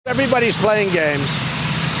Everybody's playing games,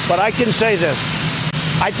 but I can say this.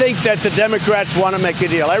 I think that the Democrats want to make a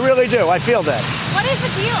deal. I really do. I feel that. What is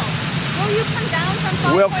the deal? Will you come down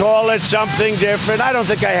from... We'll call it something different. I don't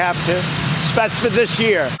think I have to. That's for this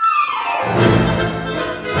year.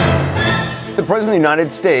 The President of the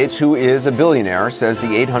United States, who is a billionaire, says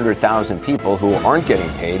the 800,000 people who aren't getting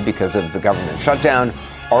paid because of the government shutdown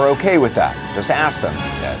are okay with that. Just ask them,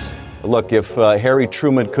 he says. Look, if Harry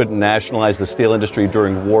Truman couldn't nationalize the steel industry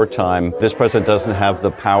during wartime, this president doesn't have the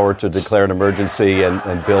power to declare an emergency and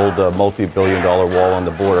build a multi-billion-dollar wall on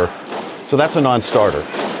the border. So that's a non-starter.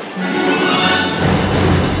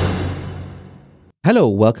 Hello,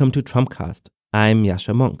 welcome to Trumpcast. I'm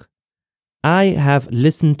Yascha Mounk. I have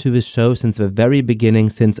listened to this show since the very beginning,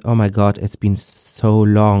 since, oh my God, it's been so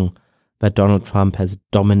long that Donald Trump has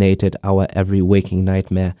dominated our every waking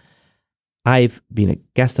nightmare. I've been a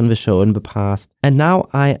guest on the show in the past, and now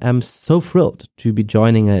I am so thrilled to be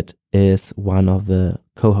joining it as one of the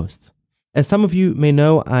co-hosts. As some of you may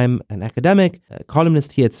know, I'm an academic, a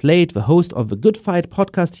columnist here at Slate, the host of the Good Fight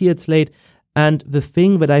podcast here at Slate, and the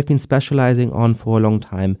thing that I've been specializing on for a long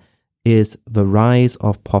time is the rise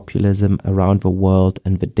of populism around the world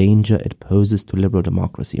and the danger it poses to liberal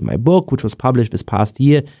democracy. My book, which was published this past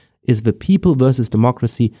year, is The People versus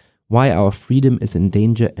Democracy: Why Our Freedom is in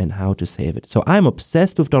Danger and How to Save It. So I'm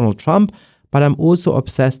obsessed with Donald Trump, but I'm also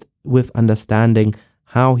obsessed with understanding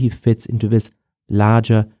how he fits into this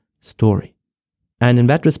larger story. And in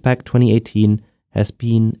that respect, 2018 has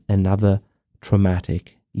been another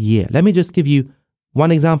traumatic year. Let me just give you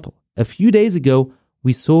one example. A few days ago,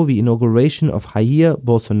 we saw the inauguration of Jair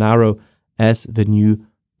Bolsonaro as the new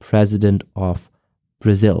president of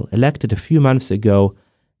Brazil. Elected a few months ago,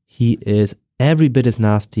 he is every bit as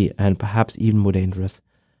nasty and perhaps even more dangerous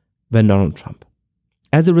than Donald Trump.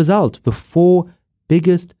 As a result, the four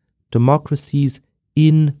biggest democracies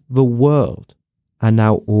in the world are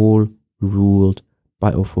now all ruled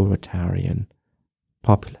by authoritarian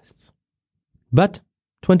populists. But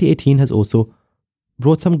 2018 has also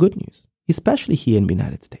brought some good news, especially here in the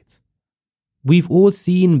United States. We've all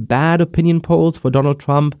seen bad opinion polls for Donald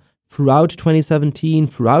Trump throughout 2017,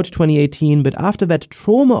 throughout 2018, but after that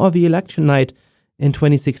trauma of the election night in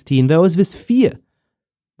 2016, there was this fear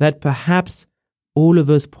that perhaps all of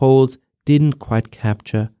those polls didn't quite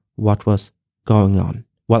capture what was going on.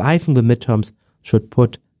 Well, I think the midterms should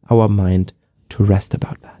put our mind to rest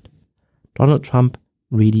about that. Donald Trump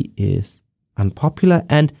really is unpopular,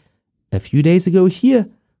 and a few days ago here,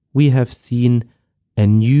 we have seen a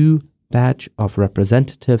new batch of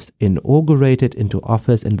representatives inaugurated into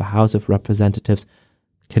office in the House of Representatives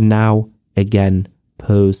can now again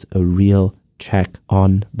pose a real check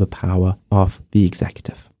on the power of the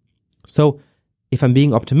executive. So if I'm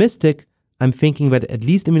being optimistic, I'm thinking that at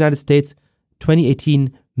least in the United States,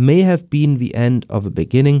 2018 may have been the end of a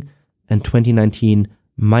beginning, and 2019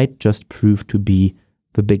 might just prove to be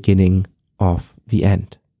the beginning of the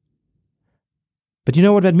end. But you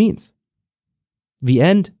know what that means? The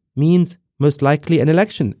end means most likely an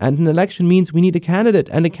election, and an election means we need a candidate,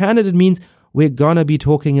 and a candidate means we're gonna be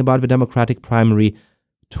talking about the Democratic primary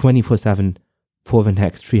 24/7 for the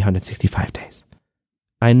next 365 days.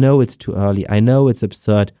 I know it's too early, I know it's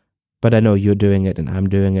absurd, but I know you're doing it and I'm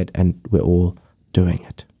doing it and we're all doing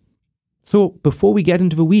it. So before we get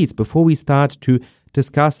into the weeds, before we start to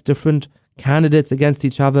discuss different candidates against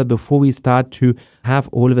each other, before we start to have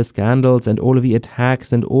all of the scandals and all of the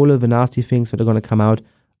attacks and all of the nasty things that are going to come out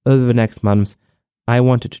over the next months, I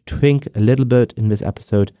wanted to think a little bit in this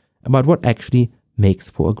episode about what actually makes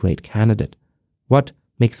for a great candidate. What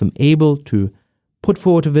makes them able to put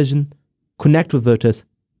forward a vision, connect with voters,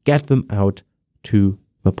 get them out to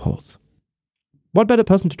the polls. What better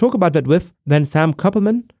person to talk about that with than Sam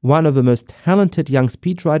Koppelman, one of the most talented young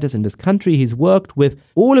speechwriters in this country. He's worked with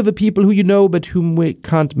all of the people who you know, but whom we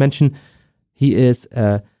can't mention. He is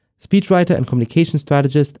a speechwriter and communication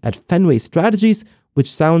strategist at Fenway Strategies,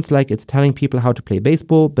 which sounds like it's telling people how to play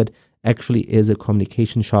baseball, but actually is a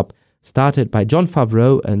communication shop started by Jon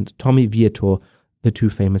Favreau and Tommy Vietor, the two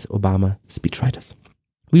famous Obama speechwriters.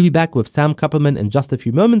 We'll be back with Sam Koppelman in just a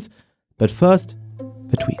few moments, but first,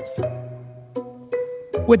 the tweets.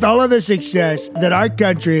 With all of the success that our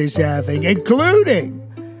country is having, including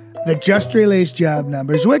the just released job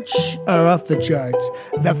numbers, which are off the charts,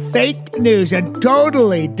 the fake news and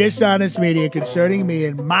totally dishonest media concerning me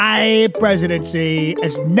and my presidency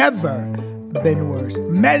has never been worse.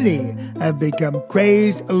 Many have become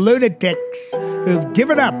crazed lunatics who've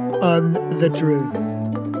given up on the truth.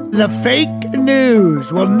 The fake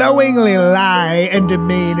news will knowingly lie and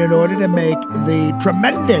demean in order to make the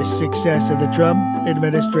tremendous success of the Trump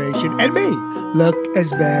administration and me look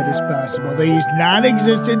as bad as possible. They use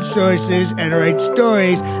non-existent sources and write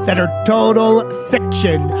stories that are total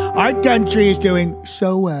fiction. Our country is doing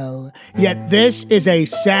so well, yet this is a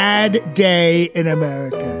sad day in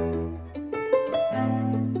America.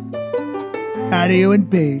 How do you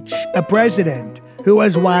impeach a president who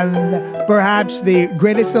has won perhaps the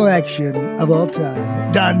greatest election of all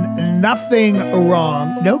time, done nothing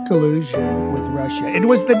wrong, no collusion with Russia? It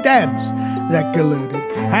was the Dems that colluded,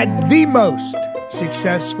 had the most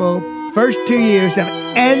successful first 2 years of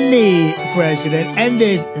any president, and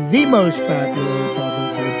is the most popular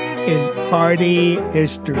Republican in party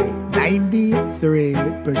history,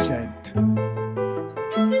 93%.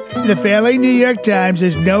 The failing New York Times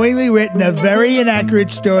has knowingly written a very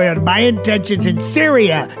inaccurate story on my intentions in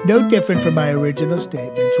Syria, no different from my original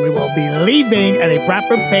statements. We will be leaving at a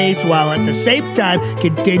proper pace while at the same time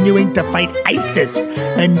continuing to fight ISIS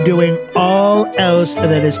and doing all else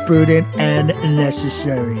that is prudent and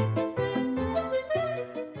necessary.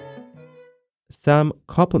 Sam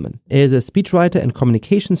Koppelman is a speechwriter and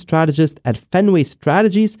communication strategist at Fenway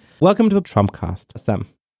Strategies. Welcome to Trumpcast, Sam.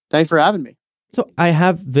 Thanks for having me. So I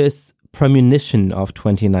have this premonition of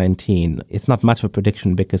 2019. It's not much of a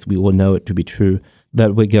prediction because we all know it to be true,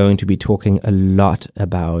 that we're going to be talking a lot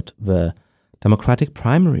about the Democratic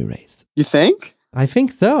primary race. You think? I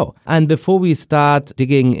think so. And before we start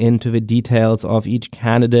digging into the details of each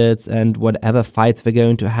candidate and whatever fights they're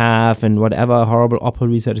going to have and whatever horrible Oppo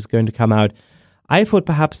research is going to come out, I thought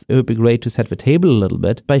perhaps it would be great to set the table a little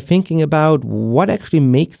bit by thinking about what actually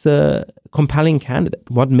makes a compelling candidate,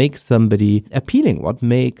 what makes somebody appealing, what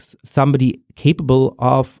makes somebody capable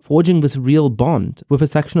of forging this real bond with a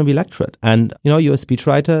section of the electorate. And, you know, you're a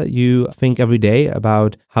speechwriter, you think every day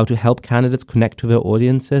about how to help candidates connect to their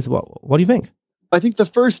audiences. What do you think? I think the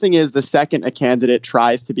first thing is the second a candidate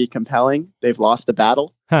tries to be compelling, they've lost the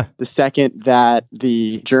battle. The second that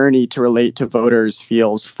the journey to relate to voters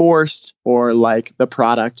feels forced or like the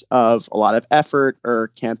product of a lot of effort or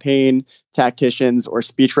campaign tacticians or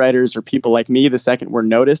speechwriters or people like me, the second we're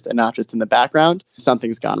noticed and not just in the background,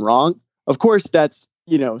 something's gone wrong. Of course, that's,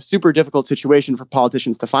 super difficult situation for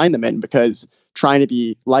politicians to find them in, because trying to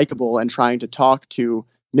be likable and trying to talk to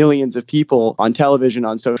millions of people on television,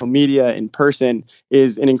 on social media, in person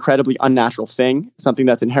is an incredibly unnatural thing, something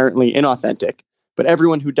that's inherently inauthentic. But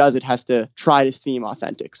everyone who does it has to try to seem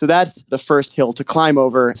authentic. So that's the first hill to climb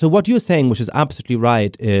over. So what you're saying, which is absolutely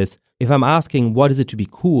right, is if I'm asking what is it to be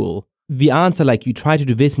cool, the answer like you try to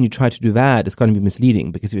do this and you try to do that is going to be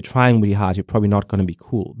misleading, because if you're trying really hard, you're probably not going to be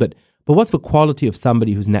cool. But what's the quality of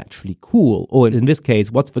somebody who's naturally cool? Or in this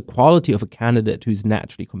case, what's the quality of a candidate who's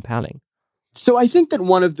naturally compelling? So I think that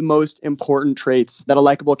one of the most important traits that a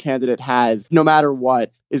likable candidate has, no matter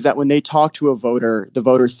what, is that when they talk to a voter, the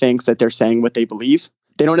voter thinks that they're saying what they believe.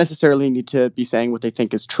 They don't necessarily need to be saying what they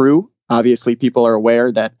think is true. Obviously, people are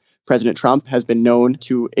aware that President Trump has been known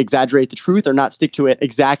to exaggerate the truth or not stick to it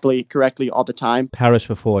exactly correctly all the time. Perish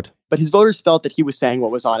for Ford. But his voters felt that he was saying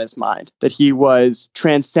what was on his mind, that he was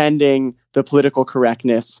transcending the political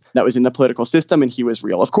correctness that was in the political system, and he was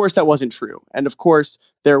real. Of course, that wasn't true. And of course,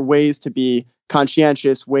 there are ways to be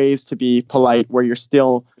conscientious, ways to be polite where you're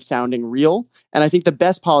still sounding real. And I think the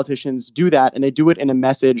best politicians do that, and they do it in a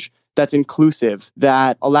message that's inclusive,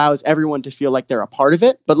 that allows everyone to feel like they're a part of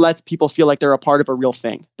it, but lets people feel like they're a part of a real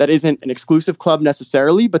thing. That isn't an exclusive club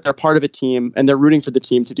necessarily, but they're part of a team and they're rooting for the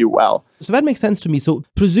team to do well. So that makes sense to me. So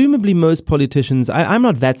presumably most politicians, I'm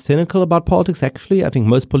not that cynical about politics, actually. I think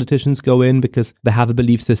most politicians go in because they have a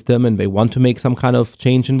belief system and they want to make some kind of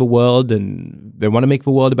change in the world and they want to make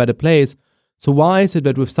the world a better place. So why is it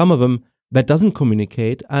that with some of them that doesn't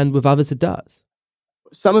communicate and with others it does?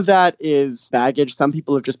 Some of that is baggage. Some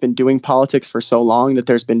people have just been doing politics for so long that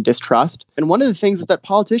there's been distrust. And one of the things is that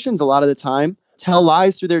politicians, a lot of the time, tell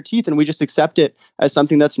lies through their teeth, and we just accept it as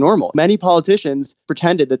something that's normal. Many politicians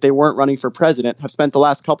pretended that they weren't running for president, have spent the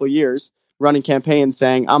last couple of years running campaigns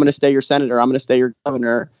saying, I'm going to stay your senator, I'm going to stay your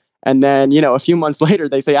governor. And then, a few months later,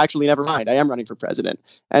 they say, actually, never mind, I am running for president.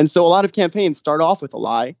 And so a lot of campaigns start off with a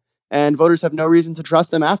lie, and voters have no reason to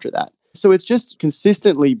trust them after that. So it's just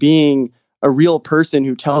consistently being a real person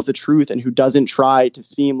who tells the truth and who doesn't try to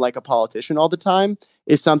seem like a politician all the time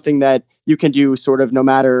is something that you can do sort of no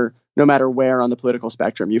matter where on the political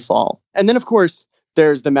spectrum you fall. And then, of course,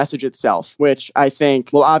 there's the message itself, which I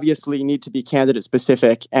think will obviously need to be candidate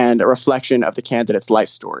specific and a reflection of the candidate's life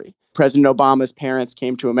story. President Obama's parents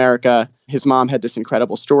came to America. His mom had this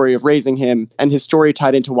incredible story of raising him, and his story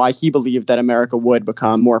tied into why he believed that America would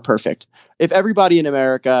become more perfect. If everybody in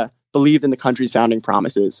America believed in the country's founding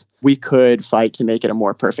promises, we could fight to make it a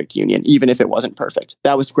more perfect union, even if it wasn't perfect.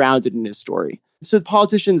 That was grounded in his story. So the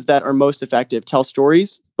politicians that are most effective tell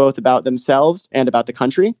stories both about themselves and about the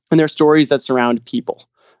country, and they're stories that surround people.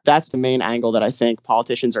 That's the main angle that I think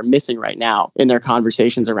politicians are missing right now in their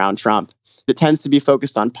conversations around Trump. It tends to be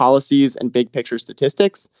focused on policies and big picture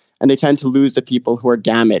statistics, and they tend to lose the people who are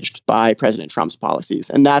damaged by President Trump's policies.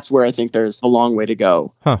 And that's where I think there's a long way to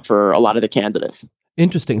go for a lot of the candidates.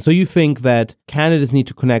 Interesting. So you think that candidates need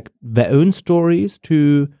to connect their own stories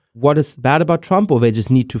to what is bad about Trump, or they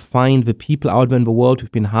just need to find the people out there in the world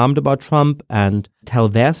who've been harmed about Trump and tell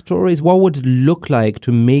their stories? What would it look like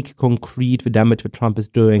to make concrete the damage that Trump is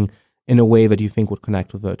doing in a way that you think would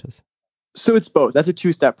connect with voters? So it's both. That's a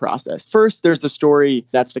two-step process. First, there's the story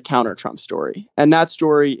that's the counter-Trump story. And that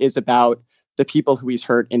story is about the people who he's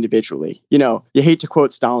hurt individually. You know, you hate to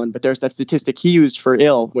quote Stalin, but there's that statistic he used for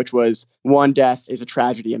ill, which was one death is a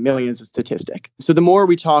tragedy, a million is a statistic. So the more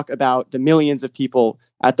we talk about the millions of people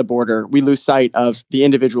at the border, we lose sight of the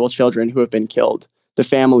individual children who have been killed, the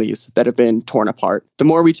families that have been torn apart. The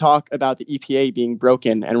more we talk about the EPA being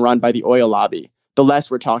broken and run by the oil lobby, the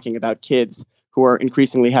less we're talking about kids who are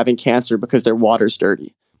increasingly having cancer because their water's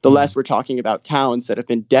dirty. The less we're talking about towns that have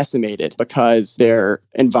been decimated because their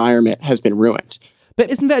environment has been ruined. But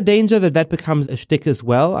isn't there a danger that that becomes a shtick as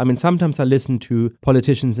well? I mean, sometimes I listen to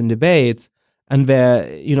politicians in debates and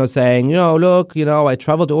they're, saying, look, I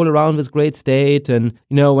traveled all around this great state. And,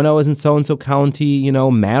 when I was in so-and-so county,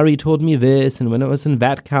 Mary told me this. And when I was in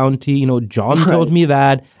that county, John told me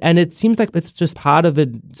that. And it seems like it's just part of a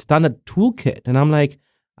standard toolkit. And I'm like,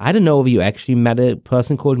 I don't know whether you actually met a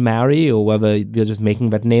person called Mary or whether you're just making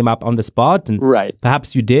that name up on the spot. And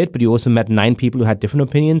perhaps you did, but you also met 9 people who had different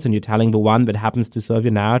opinions and you're telling the one that happens to serve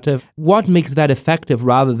your narrative. What makes that effective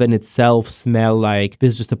rather than itself smell like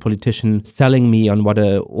this is just a politician selling me on what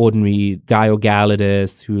an ordinary guy or gal it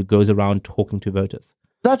is who goes around talking to voters?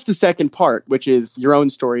 That's the second part, which is your own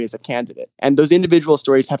story as a candidate. And those individual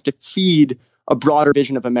stories have to feed a broader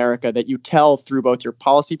vision of America that you tell through both your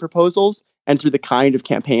policy proposals and through the kind of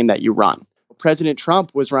campaign that you run. President Trump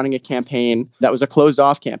was running a campaign that was a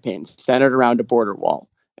closed-off campaign centered around a border wall.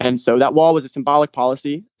 And so that wall was a symbolic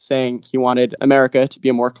policy saying he wanted America to be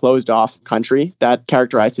a more closed-off country. That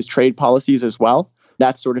characterized his trade policies as well.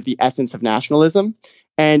 That's sort of the essence of nationalism.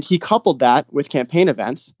 And he coupled that with campaign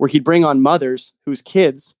events where he'd bring on mothers whose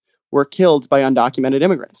kids were killed by undocumented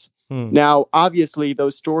immigrants. Now, obviously,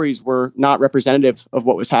 those stories were not representative of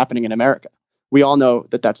what was happening in America. We all know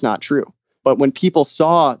that that's not true. But when people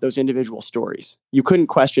saw those individual stories, you couldn't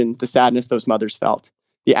question the sadness those mothers felt,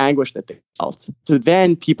 the anguish that they felt. So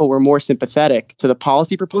then people were more sympathetic to the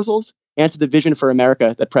policy proposals and to the vision for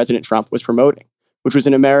America that President Trump was promoting, which was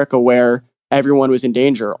an America where everyone was in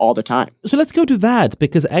danger all the time. So let's go to that,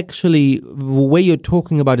 because actually the way you're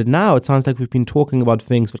talking about it now, it sounds like we've been talking about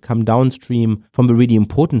things that come downstream from the really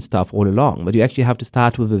important stuff all along. But you actually have to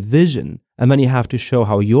start with a vision, and then you have to show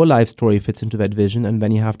how your life story fits into that vision, and then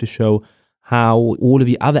you have to show how all of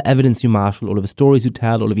the other evidence you marshal, all of the stories you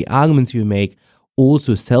tell, all of the arguments you make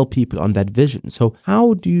also sell people on that vision. So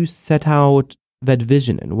how do you set out that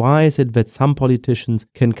vision, and why is it that some politicians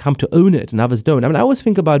can come to own it and others don't? I mean, I always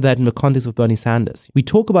think about that in the context of Bernie Sanders. We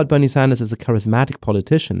talk about Bernie Sanders as a charismatic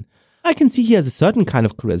politician. I can see he has a certain kind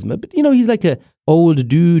of charisma, but he's like a old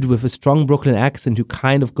dude with a strong Brooklyn accent who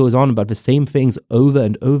kind of goes on about the same things over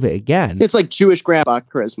and over again. It's like Jewish grandpa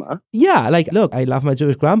charisma. Yeah, like, look, I love my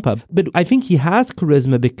Jewish grandpa, but I think he has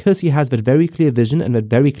charisma because he has that very clear vision and that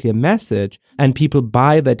very clear message, and people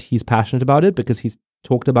buy that he's passionate about it because he's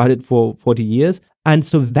talked about it for 40 years. And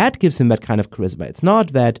so that gives him that kind of charisma. It's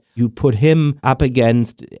not that you put him up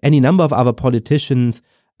against any number of other politicians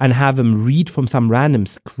and have him read from some random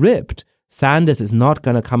script. Sanders is not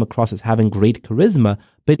going to come across as having great charisma,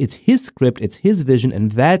 but it's his script, it's his vision, and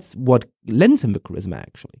that's what lends him the charisma,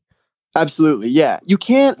 actually. Absolutely, yeah. You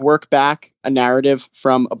can't work back a narrative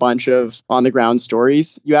from a bunch of on-the-ground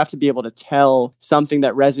stories. You have to be able to tell something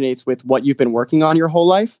that resonates with what you've been working on your whole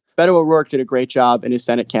life. Beto O'Rourke did a great job in his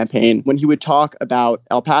Senate campaign when he would talk about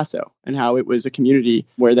El Paso and how it was a community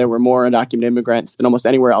where there were more undocumented immigrants than almost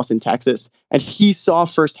anywhere else in Texas. And he saw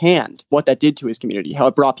firsthand what that did to his community, how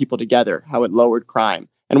it brought people together, how it lowered crime,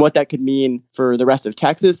 and what that could mean for the rest of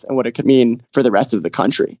Texas and what it could mean for the rest of the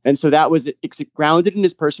country. And so that was grounded in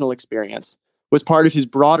his personal experience, was part of his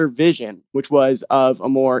broader vision, which was of a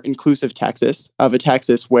more inclusive Texas, of a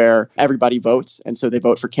Texas where everybody votes. And so they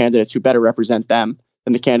vote for candidates who better represent them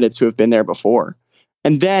than the candidates who have been there before.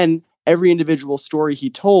 And then every individual story he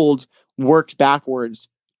told worked backwards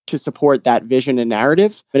to support that vision and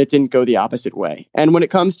narrative, but it didn't go the opposite way. And when it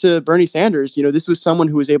comes to Bernie Sanders, this was someone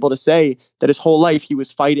who was able to say that his whole life he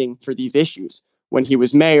was fighting for these issues. When he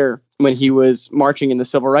was mayor, when he was marching in the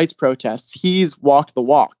civil rights protests, he's walked the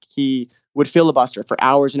walk. He would filibuster for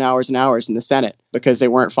hours and hours and hours in the Senate because they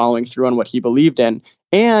weren't following through on what he believed in.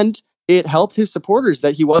 And it helped his supporters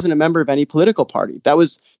that he wasn't a member of any political party. That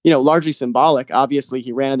was, largely symbolic. Obviously,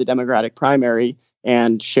 he ran in the Democratic primary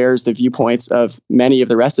and shares the viewpoints of many of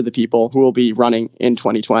the rest of the people who will be running in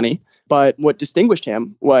 2020. But what distinguished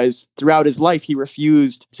him was throughout his life, he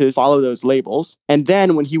refused to follow those labels. And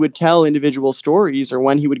then when he would tell individual stories or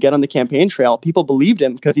when he would get on the campaign trail, people believed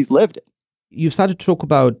him because he's lived it. You've started to talk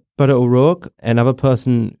about Beto O'Rourke, another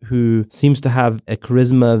person who seems to have a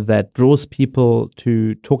charisma that draws people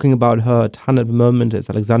to talking about her a ton at the moment is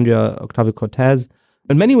Alexandria Ocasio-Cortez.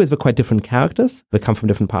 In many ways, they're quite different characters. They come from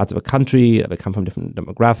different parts of the country. They come from different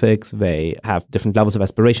demographics. They have different levels of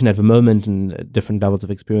aspiration at the moment and different levels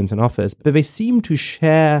of experience in office. But they seem to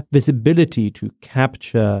share this ability to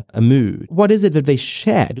capture a mood. What is it that they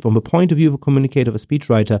shared from the point of view of a communicator, of a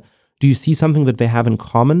speechwriter? Do you see something that they have in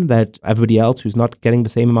common that everybody else who's not getting the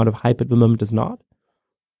same amount of hype at the moment is not?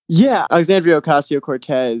 Yeah, Alexandria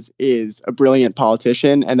Ocasio-Cortez is a brilliant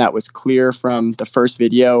politician, and that was clear from the first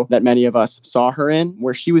video that many of us saw her in,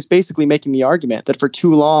 where she was basically making the argument that for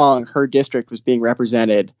too long, her district was being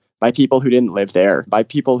represented by people who didn't live there, by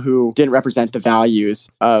people who didn't represent the values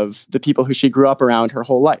of the people who she grew up around her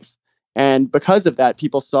whole life. And because of that,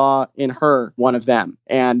 people saw in her one of them.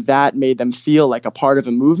 And that made them feel like a part of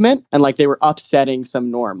a movement and like they were upsetting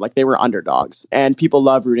some norm, like they were underdogs. And people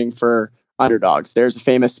love rooting for underdogs. There's a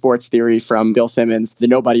famous sports theory from Bill Simmons, the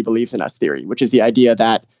nobody believes in us theory, which is the idea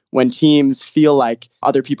that when teams feel like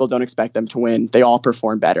other people don't expect them to win, they all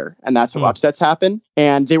perform better. And that's how upsets happen.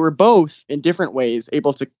 And they were both, in different ways,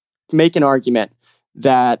 able to make an argument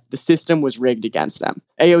that the system was rigged against them.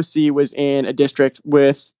 AOC was in a district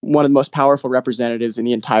with one of the most powerful representatives in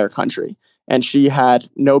the entire country, and she had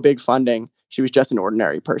no big funding. She was just an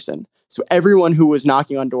ordinary person. So everyone who was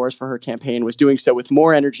knocking on doors for her campaign was doing so with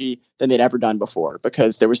more energy than they'd ever done before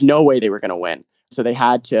because there was no way they were going to win. So they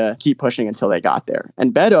had to keep pushing until they got there.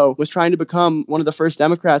 And Beto was trying to become one of the first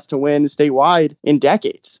Democrats to win statewide in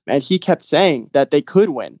decades. And he kept saying that they could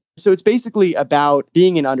win. So it's basically about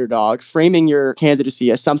being an underdog, framing your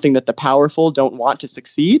candidacy as something that the powerful don't want to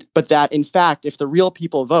succeed, but that in fact, if the real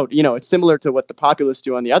people vote, it's similar to what the populists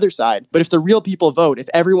do on the other side. But if the real people vote, if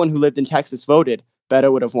everyone who lived in Texas voted,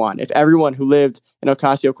 Beto would have won. If everyone who lived in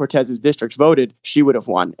Ocasio-Cortez's district voted, she would have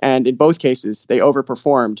won. And in both cases, they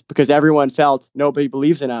overperformed because everyone felt nobody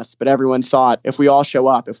believes in us, but everyone thought if we all show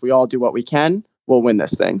up, if we all do what we can, we'll win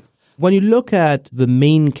this thing. When you look at the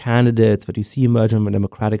main candidates that you see emerging on the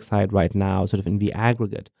Democratic side right now, sort of in the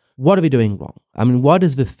aggregate, what are they doing wrong? I mean, what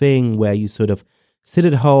is the thing where you sort of sit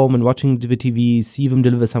at home and watching the TV, see them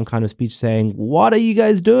deliver some kind of speech saying, what are you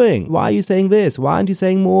guys doing? Why are you saying this? Why aren't you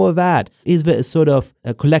saying more of that? Is there a sort of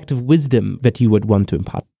a collective wisdom that you would want to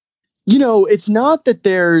impart? It's not that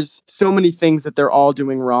there's so many things that they're all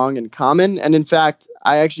doing wrong in common. And in fact,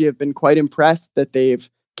 I actually have been quite impressed that they've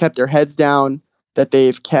kept their heads down, that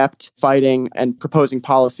they've kept fighting and proposing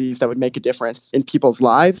policies that would make a difference in people's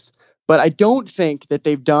lives. But I don't think that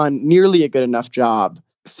they've done nearly a good enough job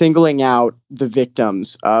singling out the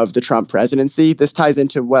victims of the Trump presidency. This ties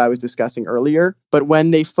into what I was discussing earlier. But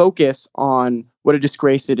when they focus on what a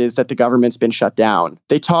disgrace it is that the government's been shut down,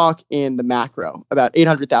 they talk in the macro about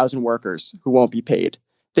 800,000 workers who won't be paid.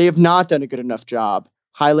 They have not done a good enough job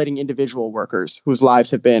highlighting individual workers whose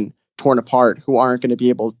lives have been torn apart, who aren't going to be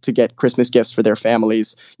able to get Christmas gifts for their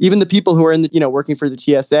families. Even the people who are in the, working for the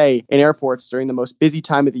TSA in airports during the most busy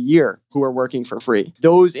time of the year who are working for free.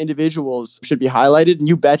 Those individuals should be highlighted. And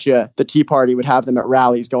you betcha the Tea Party would have them at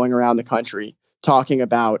rallies going around the country talking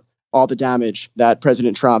about all the damage that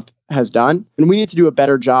President Trump has done. And we need to do a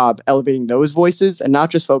better job elevating those voices and not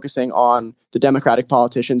just focusing on the Democratic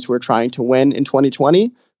politicians who are trying to win in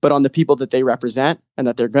 2020, but on the people that they represent and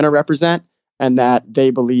that they're going to represent and that they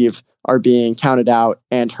believe are being counted out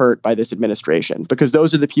and hurt by this administration, because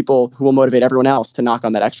those are the people who will motivate everyone else to knock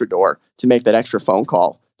on that extra door, to make that extra phone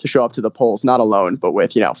call, to show up to the polls, not alone, but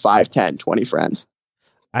with, 5, 10, 20 friends.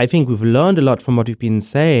 I think we've learned a lot from what you've been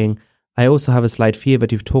saying. I also have a slight fear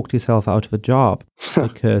that you've talked yourself out of a job,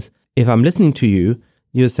 because if I'm listening to you,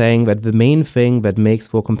 you're saying that the main thing that makes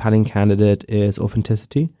for a compelling candidate is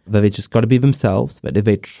authenticity, that they just got to be themselves, that if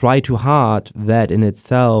they try too hard, that in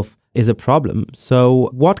itself is a problem. So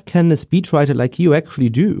what can a speechwriter like you actually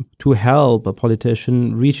do to help a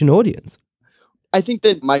politician reach an audience? I think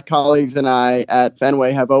that my colleagues and I at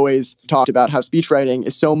Fenway have always talked about how speechwriting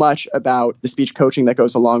is so much about the speech coaching that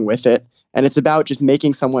goes along with it. And it's about just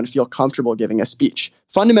making someone feel comfortable giving a speech.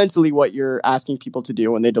 Fundamentally, what you're asking people to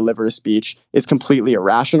do when they deliver a speech is completely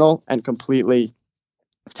irrational and completely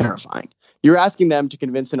terrifying. You're asking them to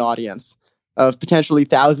convince an audience of potentially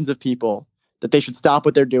thousands of people that they should stop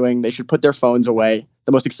what they're doing. They should put their phones away,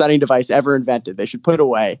 the most exciting device ever invented. They should put it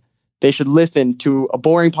away. They should listen to a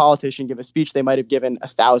boring politician give a speech they might have given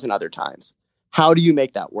 1,000 other times. How do you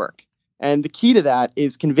make that work? And the key to that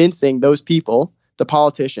is convincing those people, the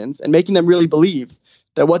politicians, and making them really believe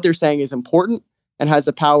that what they're saying is important and has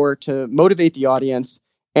the power to motivate the audience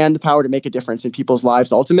and the power to make a difference in people's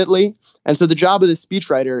lives ultimately. And so the job of the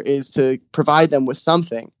speechwriter is to provide them with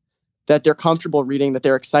something that they're comfortable reading, that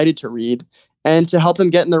they're excited to read, and to help them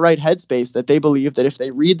get in the right headspace that they believe that if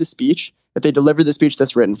they read the speech, if they deliver the speech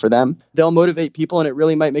that's written for them, they'll motivate people and it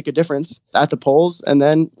really might make a difference at the polls and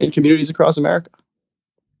then in communities across America.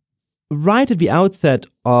 Right at the outset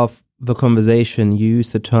of the conversation, you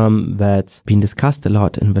used a term that's been discussed a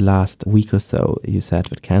lot in the last week or so. You said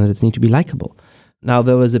that candidates need to be likable. Now,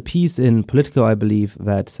 there was a piece in Politico, I believe,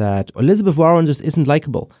 that said Elizabeth Warren just isn't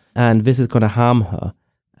likable and this is going to harm her.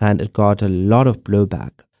 And it got a lot of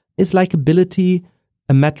blowback. Is likability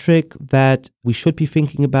a metric that we should be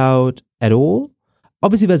thinking about at all?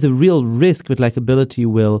 Obviously, there's a real risk that likability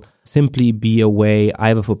will simply be a way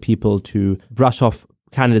either for people to brush off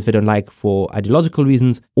candidates they don't like for ideological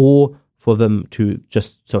reasons or for them to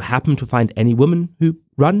just so happen to find any woman who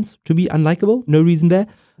runs to be unlikable. No reason there.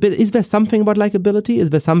 But is there something about likability? Is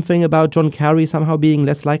there something about John Kerry somehow being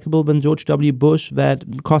less likable than George W. Bush that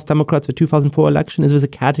cost Democrats the 2004 election? Is this a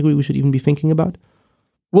category we should even be thinking about?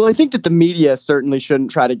 Well, I think that the media certainly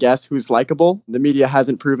shouldn't try to guess who's likable. The media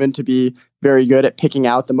hasn't proven to be very good at picking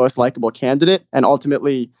out the most likable candidate. And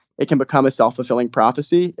ultimately, it can become a self-fulfilling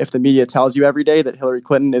prophecy. If the media tells you every day that Hillary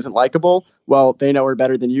Clinton isn't likable, well, they know her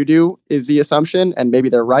better than you do, is the assumption. And maybe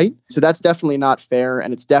they're right. So that's definitely not fair.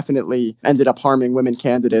 And it's definitely ended up harming women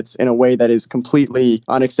candidates in a way that is completely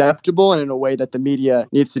unacceptable and in a way that the media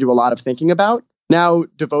needs to do a lot of thinking about. Now,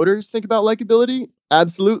 do voters think about likability?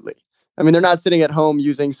 Absolutely. I mean, they're not sitting at home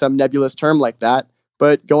using some nebulous term like that.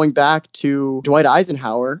 But going back to Dwight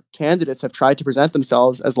Eisenhower, candidates have tried to present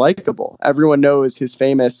themselves as likable. Everyone knows his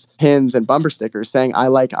famous pins and bumper stickers saying, "I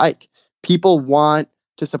like Ike." People want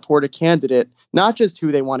to support a candidate, not just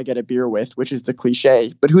who they want to get a beer with, which is the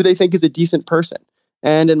cliche, but who they think is a decent person.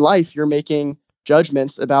 And in life, you're making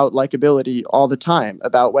judgments about likability all the time,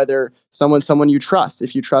 about whether someone you trust,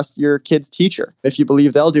 if you trust your kid's teacher, if you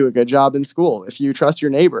believe they'll do a good job in school, if you trust your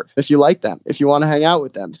neighbor, if you like them, if you want to hang out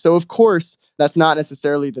with them. So of course, that's not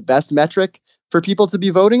necessarily the best metric for people to be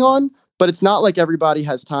voting on, but it's not like everybody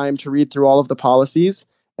has time to read through all of the policies.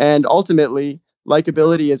 And ultimately,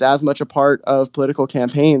 likability is as much a part of political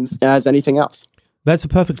campaigns as anything else. That's a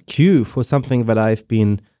perfect cue for something that I've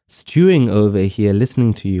been stewing over here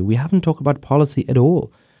listening to you. We haven't talked about policy at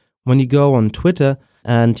all. When you go on Twitter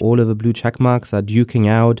and all of the blue check marks are duking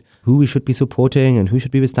out who we should be supporting and who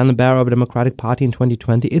should be the standard bearer of the Democratic Party in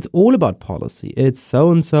 2020, it's all about policy. It's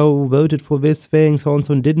so-and-so voted for this thing,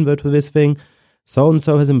 so-and-so didn't vote for this thing,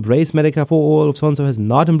 so-and-so has embraced Medicare for all, so-and-so has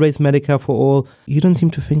not embraced Medicare for all. You don't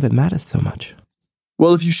seem to think that matters so much.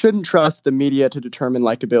 Well, if you shouldn't trust the media to determine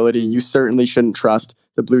likability, you certainly shouldn't trust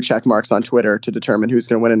the blue check marks on Twitter to determine who's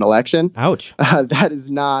going to win an election. Ouch. That is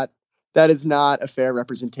not a fair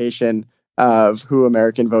representation of who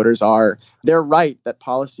American voters are. They're right that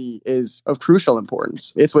policy is of crucial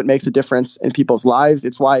importance. It's what makes a difference in people's lives.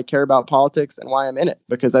 It's why I care about politics and why I'm in it,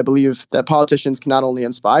 because I believe that politicians can not only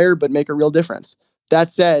inspire, but make a real difference. That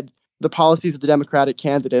said, the policies of the Democratic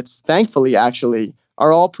candidates, thankfully, actually,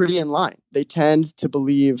 are all pretty in line. They tend to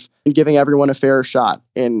believe in giving everyone a fair shot,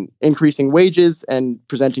 in increasing wages and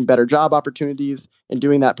presenting better job opportunities, and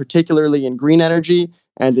doing that particularly in green energy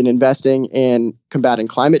and in investing in combating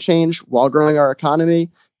climate change while growing our economy.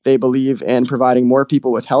 They believe in providing more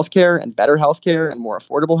people with healthcare and better healthcare and more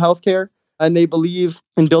affordable healthcare. And they believe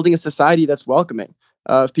in building a society that's welcoming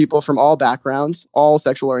of people from all backgrounds, all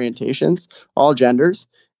sexual orientations, all genders.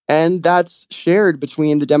 And that's shared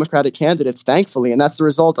between the Democratic candidates, thankfully. And that's the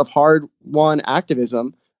result of hard-won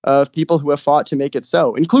activism of people who have fought to make it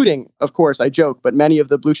so, including, of course, I joke, but many of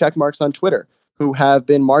the blue check marks on Twitter who have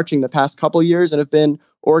been marching the past couple years and have been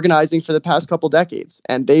organizing for the past couple decades.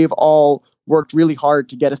 And they've all worked really hard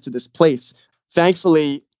to get us to this place.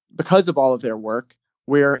 Thankfully, because of all of their work,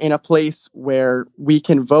 we're in a place where we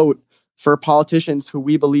can vote for politicians who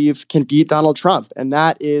we believe can beat Donald Trump. And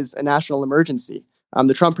that is a national emergency.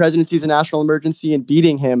 The Trump presidency is a national emergency, and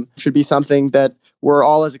beating him should be something that we're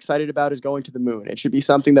all as excited about as going to the moon. It should be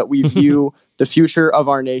something that we view the future of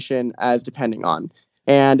our nation as depending on.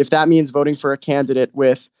 And if that means voting for a candidate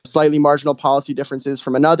with slightly marginal policy differences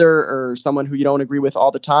from another, or someone who you don't agree with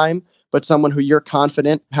all the time, but someone who you're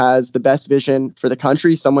confident has the best vision for the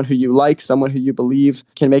country, someone who you like, someone who you believe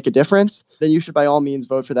can make a difference, then you should by all means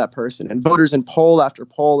vote for that person. And voters in poll after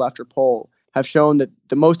poll after poll have shown that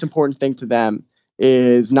the most important thing to them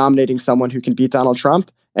is nominating someone who can beat Donald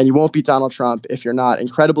Trump. And you won't beat Donald Trump if you're not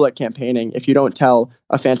incredible at campaigning, if you don't tell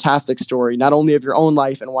a fantastic story, not only of your own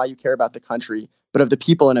life and why you care about the country, but of the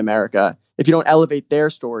people in America, if you don't elevate their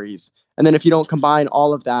stories. And then if you don't combine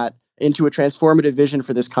all of that into a transformative vision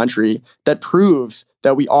for this country that proves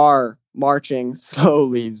that we are marching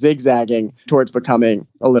slowly, zigzagging towards becoming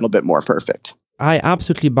a little bit more perfect. I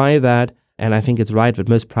absolutely buy that. And I think it's right that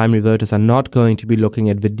most primary voters are not going to be looking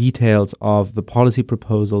at the details of the policy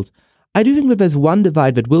proposals. I do think that there's one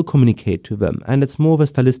divide that will communicate to them, and it's more of a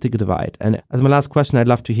stylistic divide. And as my last question, I'd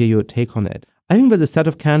love to hear your take on it. I think there's a set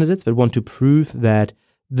of candidates that want to prove that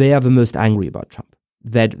they are the most angry about Trump,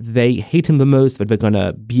 that they hate him the most, that they're going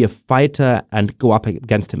to be a fighter and go up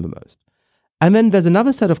against him the most. And then there's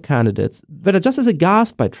another set of candidates that are just as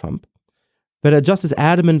aghast by Trump, that are just as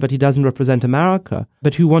adamant that he doesn't represent America,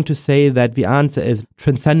 but who want to say that the answer is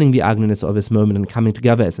transcending the ugliness of this moment and coming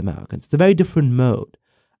together as Americans. It's a very different mode.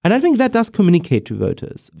 And I think that does communicate to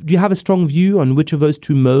voters. Do you have a strong view on which of those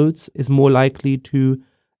two modes is more likely to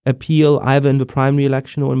appeal either in the primary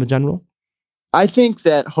election or in the general? I think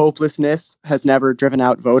that hopelessness has never driven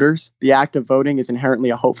out voters. The act of voting is inherently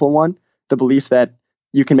a hopeful one. The belief that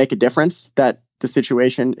you can make a difference, that the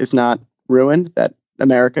situation is not ruined, that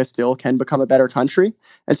America still can become a better country.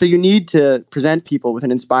 And so you need to present people with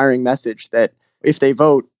an inspiring message that if they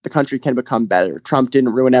vote, the country can become better. Trump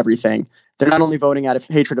didn't ruin everything. They're not only voting out of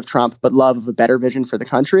hatred of Trump, but love of a better vision for the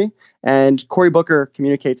country. And Cory Booker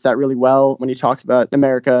communicates that really well when he talks about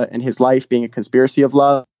America and his life being a conspiracy of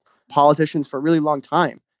love. Politicians for a really long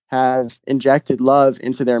time have injected love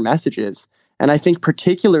into their messages. And I think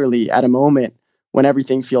particularly at a moment when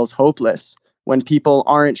everything feels hopeless, when people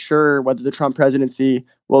aren't sure whether the Trump presidency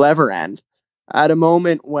will ever end, at a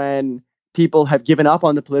moment when people have given up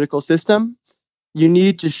on the political system, you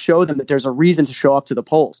need to show them that there's a reason to show up to the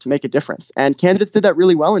polls to make a difference. And candidates did that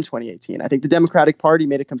really well in 2018. I think the Democratic Party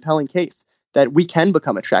made a compelling case that we can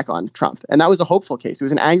become a check on Trump. And that was a hopeful case. It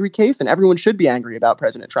was an angry case, and everyone should be angry about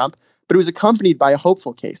President Trump. But it was accompanied by a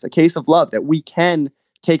hopeful case, a case of love that we can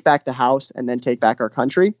take back the House and then take back our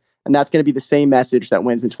country. And that's going to be the same message that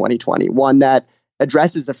wins in 2020, one that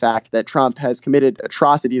addresses the fact that Trump has committed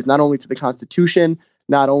atrocities not only to the Constitution,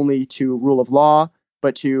 not only to rule of law,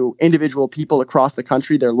 but to individual people across the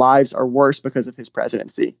country. Their lives are worse because of his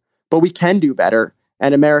presidency. But we can do better,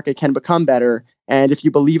 and America can become better. And if you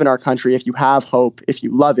believe in our country, if you have hope, if you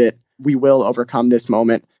love it, we will overcome this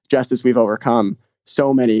moment, just as we've overcome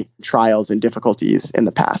so many trials and difficulties in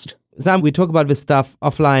the past. Sam, we talk about this stuff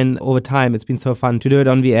offline over time. It's been so fun to do it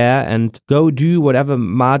on the air and go do whatever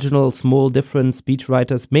marginal, small difference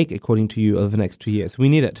speechwriters make, according to you, over the next 2 years. We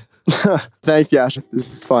need it. Thanks, Yash.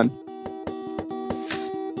 This is fun.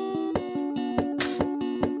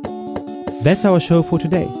 That's our show for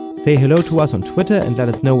today. Say hello to us on Twitter and let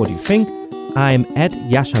us know what you think. I'm at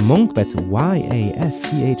Yascha Mounk, that's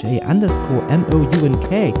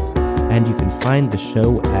YASCHA_MOUNK. And you can find the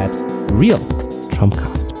show at Real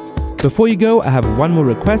Trumpcast. Before you go, I have one more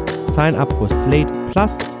request. Sign up for Slate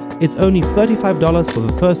Plus. It's only $35 for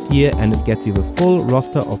the first year, and it gets you the full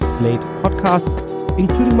roster of Slate podcasts,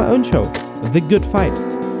 including my own show, The Good Fight.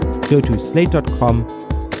 Go to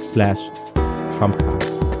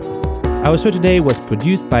slate.com/Trumpcast. Our show today was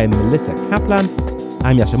produced by Melissa Kaplan.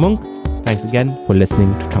 I'm Yascha Mounk. Thanks again for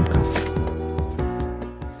listening to Trumpcast.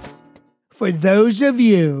 For those of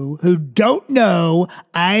you who don't know,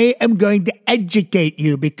 I am going to educate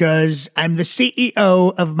you because I'm the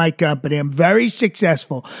CEO of my company. I'm very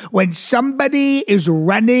successful. When somebody is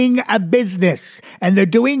running a business and they're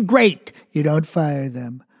doing great, you don't fire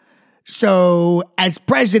them. So as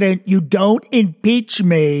president, you don't impeach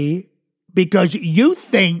me because you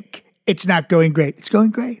think it's not going great. It's going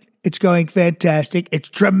great. It's going fantastic. It's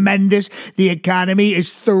tremendous. The economy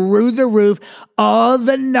is through the roof. All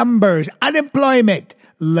the numbers, unemployment,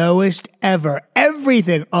 lowest ever.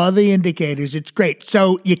 Everything, all the indicators. It's great.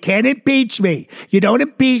 So you can't impeach me. You don't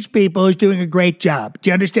impeach people who's doing a great job.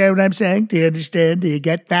 Do you understand what I'm saying? Do you understand? Do you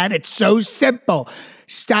get that? It's so simple.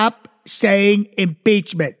 Stop saying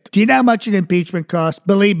impeachment. Do you know how much an impeachment costs?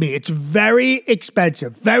 Believe me, it's very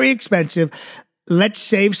expensive. Very expensive. Let's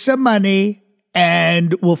save some money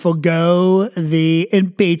and we'll forgo the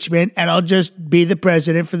impeachment, and I'll just be the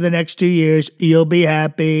president for the next 2 years. You'll be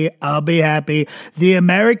happy. I'll be happy. The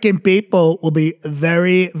American people will be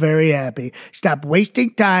very, very happy. Stop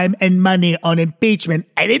wasting time and money on impeachment.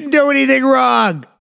 I didn't do anything wrong.